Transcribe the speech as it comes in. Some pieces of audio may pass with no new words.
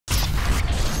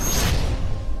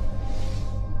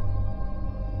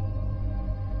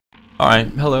Alright,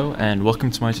 hello and welcome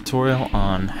to my tutorial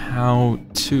on how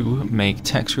to make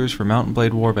textures for Mount &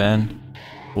 Blade Warband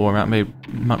or Mount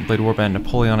 & Blade Warband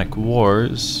Napoleonic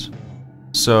Wars.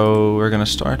 So we're going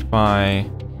to start by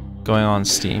going on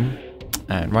Steam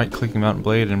and right-clicking Mount &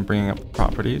 Blade and bringing up the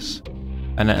properties.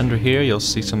 And then under here you'll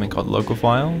see something called local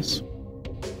files.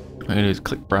 What we're going to do is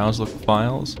click Browse Local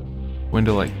Files. A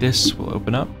window like this will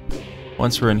open up.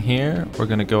 Once we're in here, we're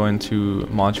going to go into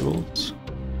Modules.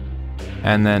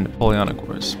 And then Napoleonic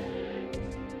Wars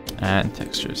and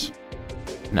textures.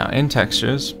 Now in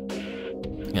textures,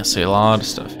 you'll see a lot of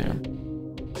stuff here.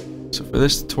 So for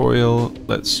this tutorial,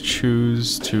 let's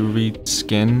choose to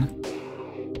reskin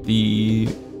the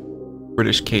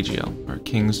British KGL, or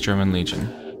King's German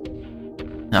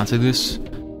Legion. Now to this,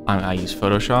 I use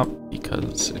Photoshop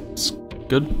because it's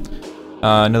good.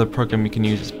 Another program you can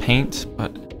use is Paint,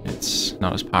 but it's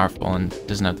not as powerful and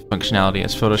doesn't have the functionality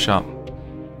as Photoshop.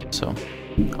 So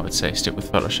I would say stick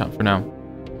with Photoshop for now.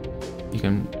 You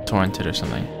can torrent it or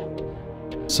something.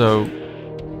 So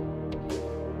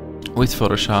with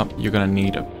Photoshop, you're gonna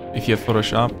need if you have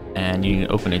Photoshop and you need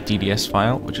to open a DDS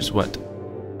file, which is what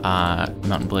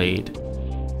Mount & Blade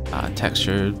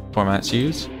texture formats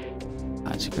use.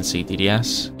 As you can see,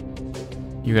 DDS.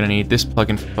 You're gonna need this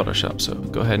plugin for Photoshop. So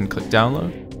go ahead and click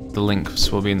download. The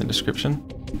links will be in the description.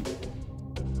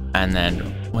 And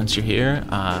then once you're here,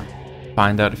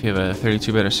 find out if you have a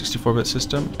 32-bit or 64-bit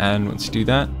system, and once you do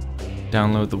that,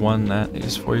 download the one that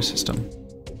is for your system.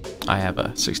 I have a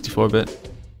 64-bit,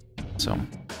 so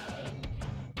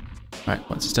alright,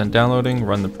 once it's done downloading,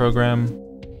 run the program.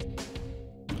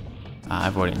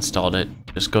 I've already installed it.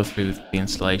 Just go through the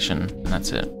installation, and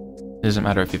that's it. It doesn't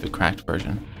matter if you have a cracked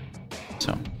version.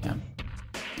 So, yeah.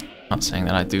 Not saying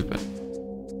that I do, but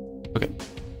okay.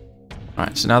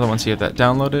 Alright, so now that once you have that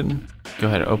downloaded, go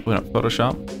ahead and open up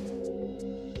Photoshop.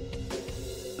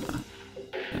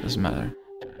 It doesn't matter.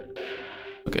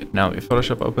 Okay, now we have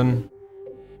Photoshop open.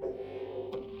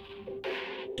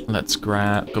 Let's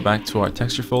go back to our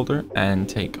texture folder and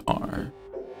take our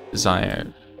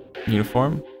desired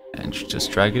uniform and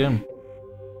just drag it in.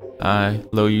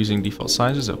 Low using default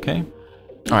sizes, okay.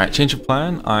 Alright, change of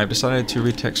plan. I've decided to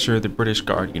retexture the British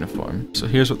Guard uniform. So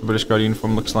here's what the British Guard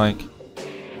uniform looks like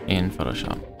in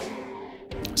Photoshop.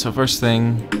 So first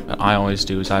thing that I always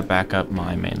do is I back up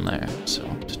my main layer. So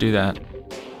to do that,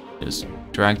 just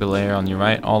drag the layer on your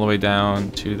right all the way down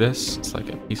to this. It's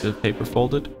like a piece of paper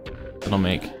folded. It'll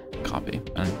make a copy,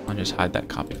 and I'll just hide that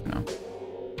copy for now.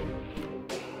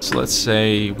 So let's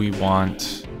say we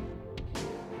want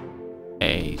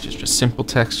just simple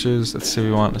textures. Let's say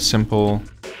we want the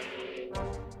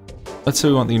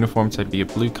uniform to be a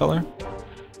blue color.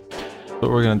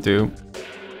 What we're gonna do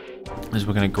is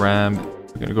we're gonna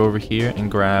go over here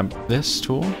and grab this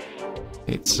tool.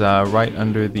 It's right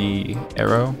under the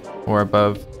arrow or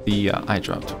above the eye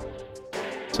drop tool.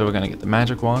 So we're going to get the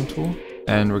magic wand tool,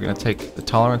 and we're going to take the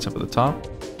tolerance up at the top.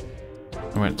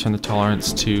 We're going to turn the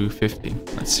tolerance to 50.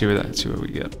 Let's see what we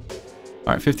get.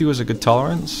 Alright, 50 was a good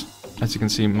tolerance. As you can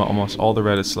see, almost all the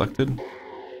red is selected.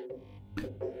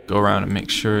 Go around and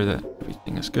make sure that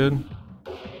everything is good.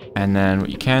 And then what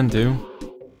you can do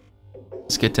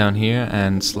is get down here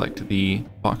and select the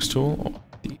box tool, or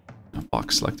the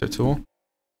box selector tool.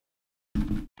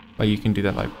 But you can do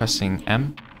that by pressing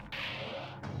M,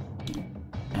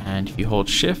 and if you hold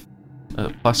shift,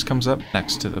 the plus comes up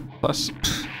next to the plus,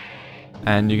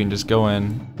 and you can just go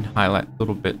in and highlight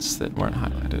little bits that weren't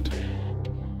highlighted.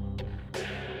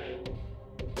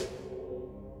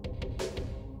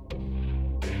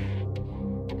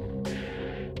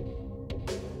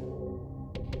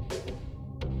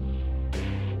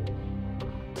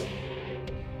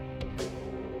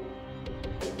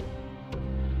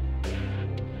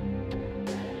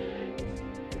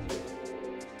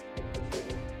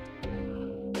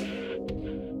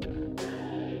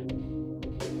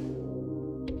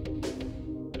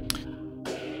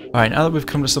 Alright, now that we've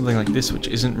come to something like this, which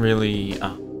isn't really,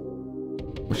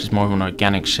 which is more of an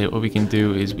organic shape, what we can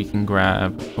do is we can go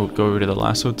over to the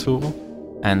lasso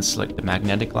tool and select the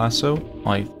magnetic lasso.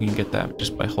 You can get that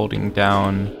just by holding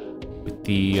down with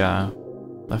the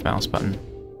left mouse button.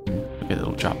 You'll get a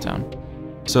little drop down.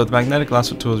 So the magnetic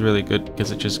lasso tool is really good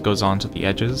because it just goes onto the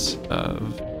edges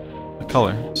of the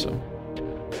color. So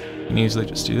you can easily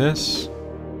just do this,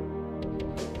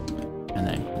 and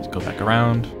then just go back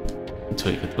around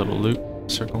until you get the little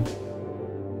loop circle.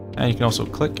 And you can also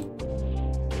click.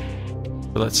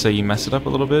 But let's say you mess it up a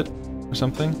little bit or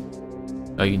something.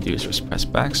 All you can do is just press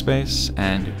backspace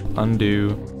and undo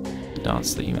the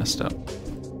dots that you messed up.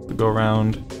 We go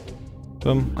around,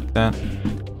 boom, like that.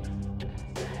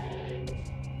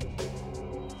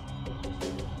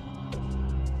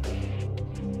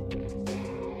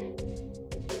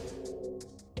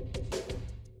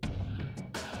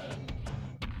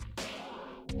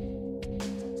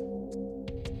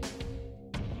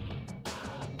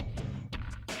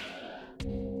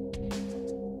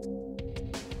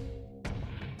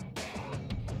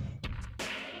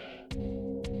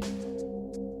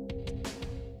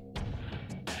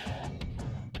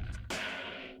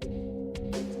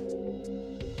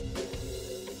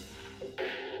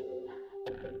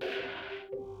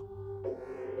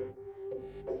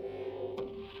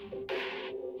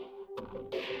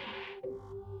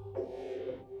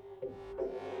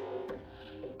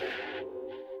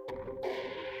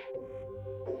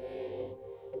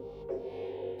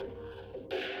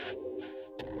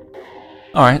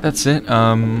 Alright, that's it.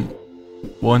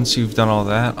 Once you've done all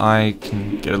that, I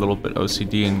can get a little bit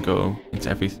OCD and go into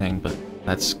everything, but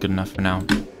that's good enough for now.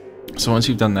 So once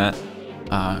you've done that,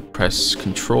 press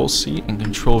Control-C and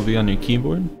Control-V on your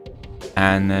keyboard,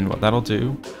 and then what that'll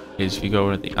do is if you go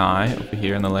over to the eye over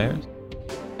here in the layers,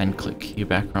 and click your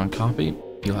background copy,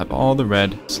 you'll have all the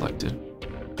red selected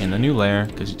in the new layer,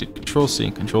 because you did Control-C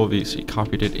and Control-V, so you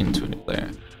copied it into a new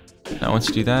layer. Now once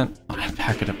you do that, I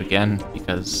pack it up again,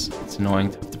 because it's annoying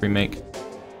to have to remake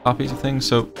copies of things,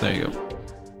 so there you go.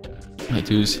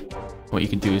 What you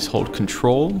can do is hold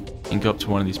Control and go up to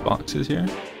one of these boxes here,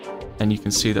 and you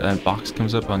can see that a box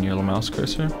comes up on your little mouse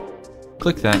cursor.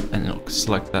 Click that and it'll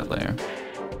select that layer.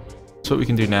 So what we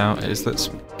can do now is let's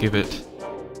give it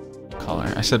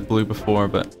color. I said blue before,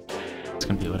 but it's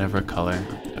gonna be whatever color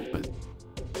I'm end up with.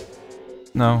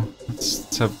 No,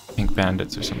 let's have pink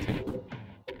bandits or something.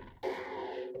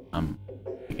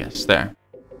 I guess there.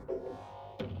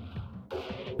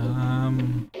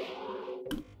 I'm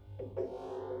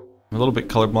a little bit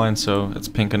colorblind, so it's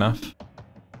pink enough.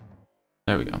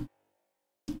 There we go.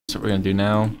 So what we're gonna do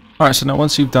now. Alright, so now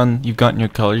once you've gotten your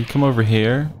color, you come over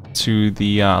here to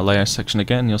the layer section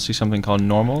again. You'll see something called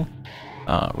normal,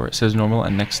 where it says normal,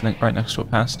 and right next to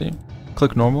opacity.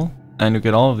 Click normal, and you'll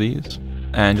get all of these.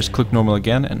 And just click normal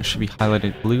again, and it should be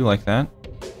highlighted blue like that.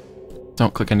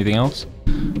 Don't click anything else.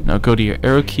 Now go to your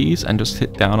arrow keys and just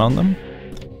hit down on them,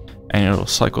 and it'll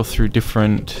cycle through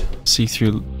different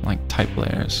see-through like type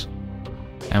layers.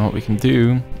 And what we can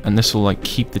do, and this will like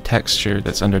keep the texture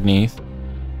that's underneath,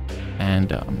 and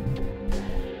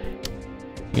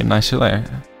get a nicer layer.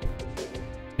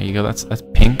 There you go. That's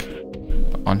pink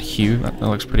on hue. That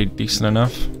looks pretty decent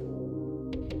enough.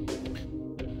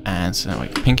 And so now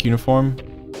like pink uniform.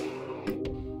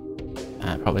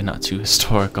 Probably not too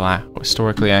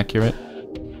historically accurate,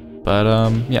 but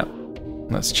yeah.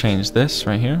 Let's change this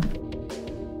right here.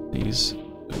 These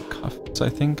cuffs, I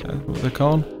think, are what they're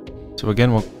called. So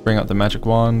again, we'll bring out the magic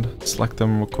wand, select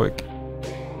them real quick,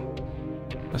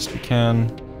 best we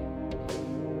can.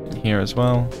 And here as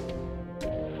well,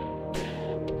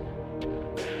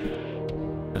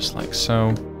 just like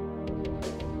so.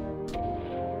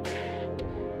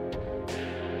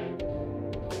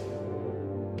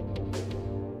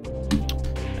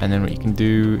 And then what you can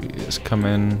do is come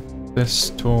in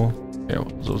this tool. Here,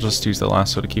 we'll just use the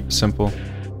lasso to keep it simple.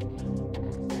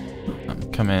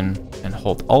 Come in and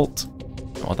hold Alt.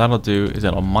 And what that'll do is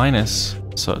it'll minus,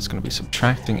 so it's going to be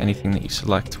subtracting anything that you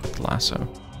select with the lasso.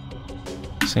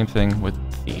 Same thing with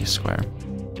the square.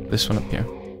 This one up here.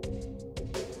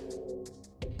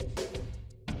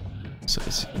 So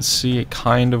as you can see, it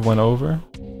kind of went over.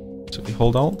 So if you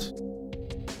hold Alt,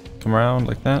 come around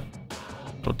like that,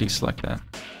 it'll deselect that.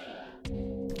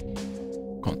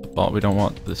 Want the ball? We don't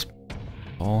want this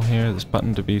ball here, this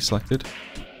button to be selected.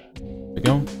 There we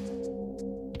go.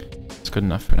 It's good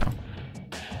enough for now.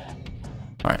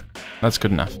 Alright, that's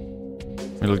good enough.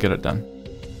 It'll get it done.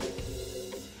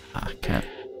 I can't.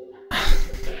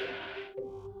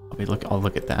 I'll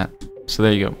look at that. So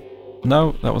there you go.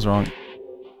 No, that was wrong.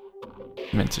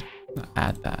 I meant to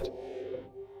add that.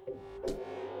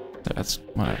 That's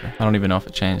whatever. I don't even know if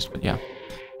it changed, but yeah.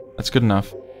 That's good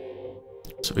enough.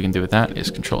 So what we can do with that is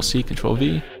Control-C,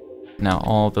 Control-V. Now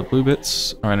all the blue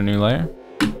bits are in a new layer.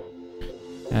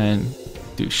 And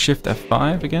do Shift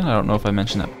F5 again. I don't know if I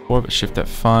mentioned that before, but Shift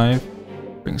F5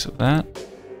 brings up that.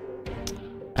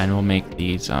 And we'll make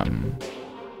these, oh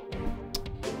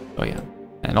yeah.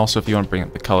 And also if you want to bring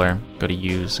up the color, go to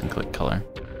Use and click Color.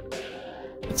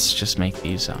 Let's just make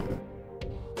these,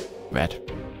 red.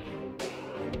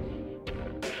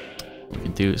 What we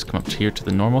can do is come up here to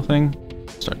the normal thing,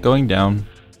 start going down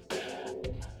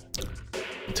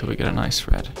until we get a nice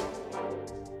red.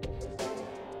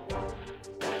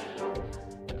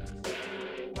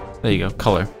 There you go,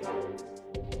 color.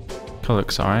 Color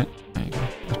looks alright. There you go.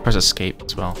 Let's press escape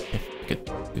as well if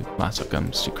the lasso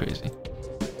comes too crazy.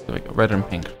 There we go, red and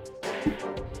pink.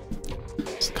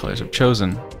 That's the colors I've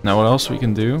chosen. Now what else we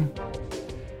can do?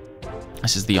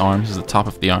 This is the arm, this is the top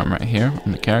of the arm right here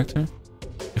on the character.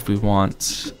 If we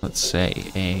want, let's say,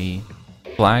 a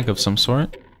flag of some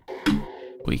sort,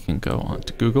 we can go on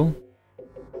to Google.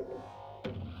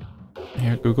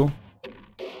 Here, Google.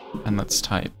 And let's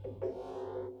type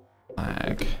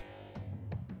flag.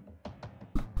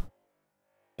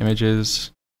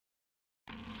 Images.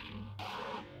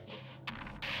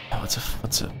 Oh,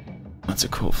 what's a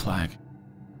cool flag?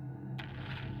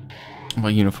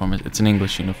 What uniform is it? It's an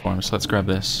English uniform, so let's grab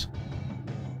this.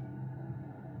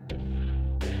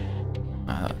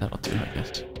 That'll do, I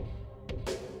guess.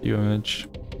 View image.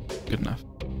 Good enough.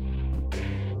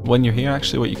 when you're here,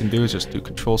 actually, what you can do is just do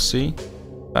Control C,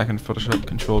 back in Photoshop,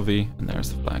 Control V, and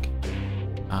there's the flag.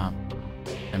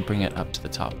 And bring it up to the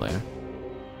top layer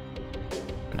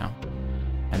for now.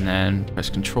 And then press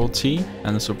Control T,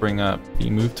 and this will bring up the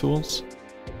move tools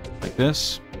like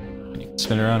this. And you can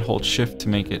spin it around, hold Shift to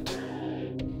make it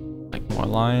like more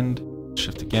aligned.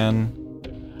 Shift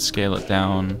again, scale it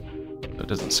down so it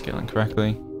doesn't scale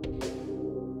incorrectly.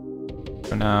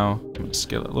 For now, I'm going to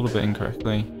scale it a little bit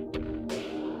incorrectly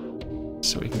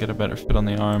so we can get a better fit on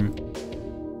the arm.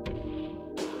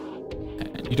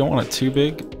 And you don't want it too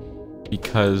big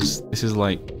because this is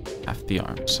like half the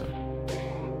arm, so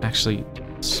actually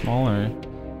smaller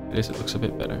it is, it looks a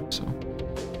bit better, so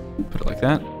put it like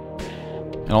that.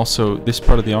 And also this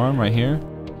part of the arm right here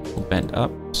will bend up,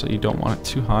 so you don't want it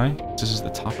too high. This is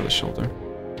the top of the shoulder.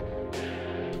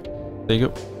 There you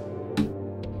go.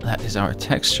 That is our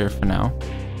texture for now.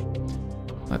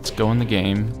 Let's go in the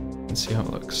game and see how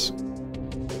it looks.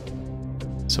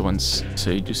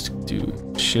 So you just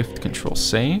do Shift Control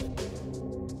Save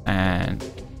and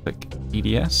click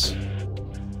EDS.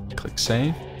 Click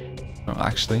Save. Oh,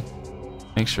 actually,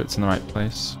 make sure it's in the right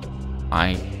place.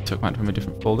 I took mine from a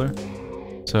different folder,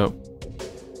 so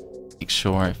make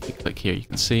sure if you click here, you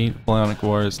can see Napoleonic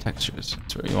Wars textures.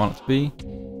 It's where you want it to be.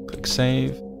 Click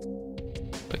Save.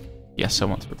 Click Yes, I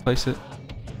want to replace it.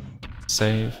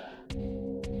 Save.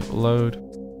 It will load,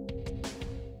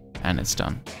 and it's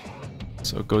done.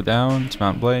 So go down to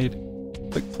Mount Blade.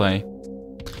 Click Play.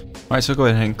 Alright, so go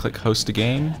ahead and click Host a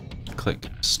Game. Click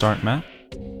Start Map.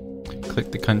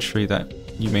 Click the country that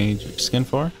you made your skin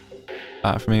for.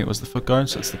 For me, it was the foot guard,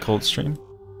 so it's the Coldstream.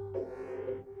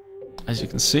 As you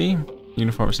can see,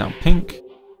 uniform is now pink.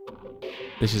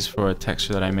 This is for a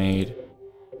texture that I made,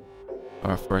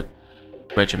 or for a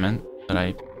regiment that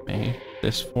I made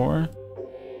this for.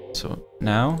 So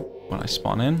now, when I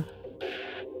spawn in,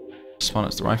 spawn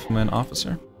as the rifleman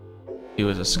officer. He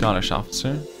was a Scottish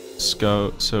officer,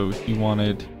 so he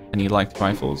wanted, and he liked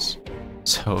rifles.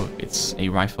 So it's a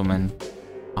rifleman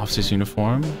officer's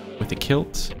uniform with a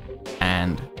kilt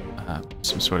and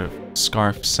some sort of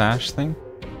scarf sash thing.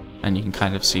 And you can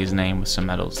kind of see his name with some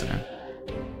medals there.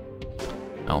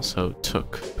 I also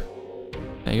took...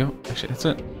 There you go. Actually, that's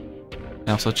it.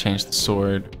 I also changed the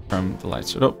sword from the light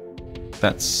sword. Oh,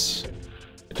 that's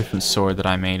a different sword that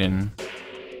I made in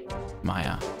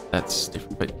Maya. That's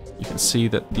different, but you can see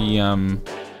that the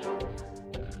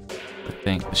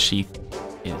sheath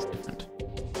is different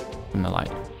from the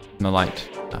light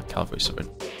cavalry sword.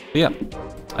 But yeah,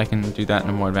 I can do that in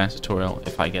a more advanced tutorial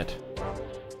if I get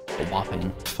a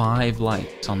whopping 5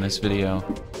 likes on this video.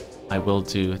 I will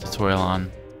do a tutorial on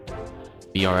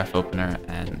BRF opener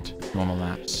and normal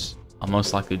maps. I'll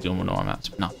most likely do normal maps,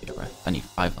 but not BRF. I need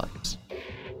 5 likes.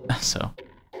 So,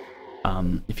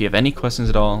 if you have any questions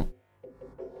at all,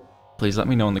 please let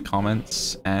me know in the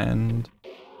comments and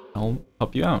I'll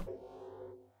help you out.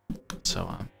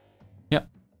 So, yeah.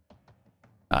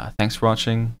 Thanks for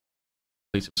watching.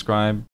 Please subscribe.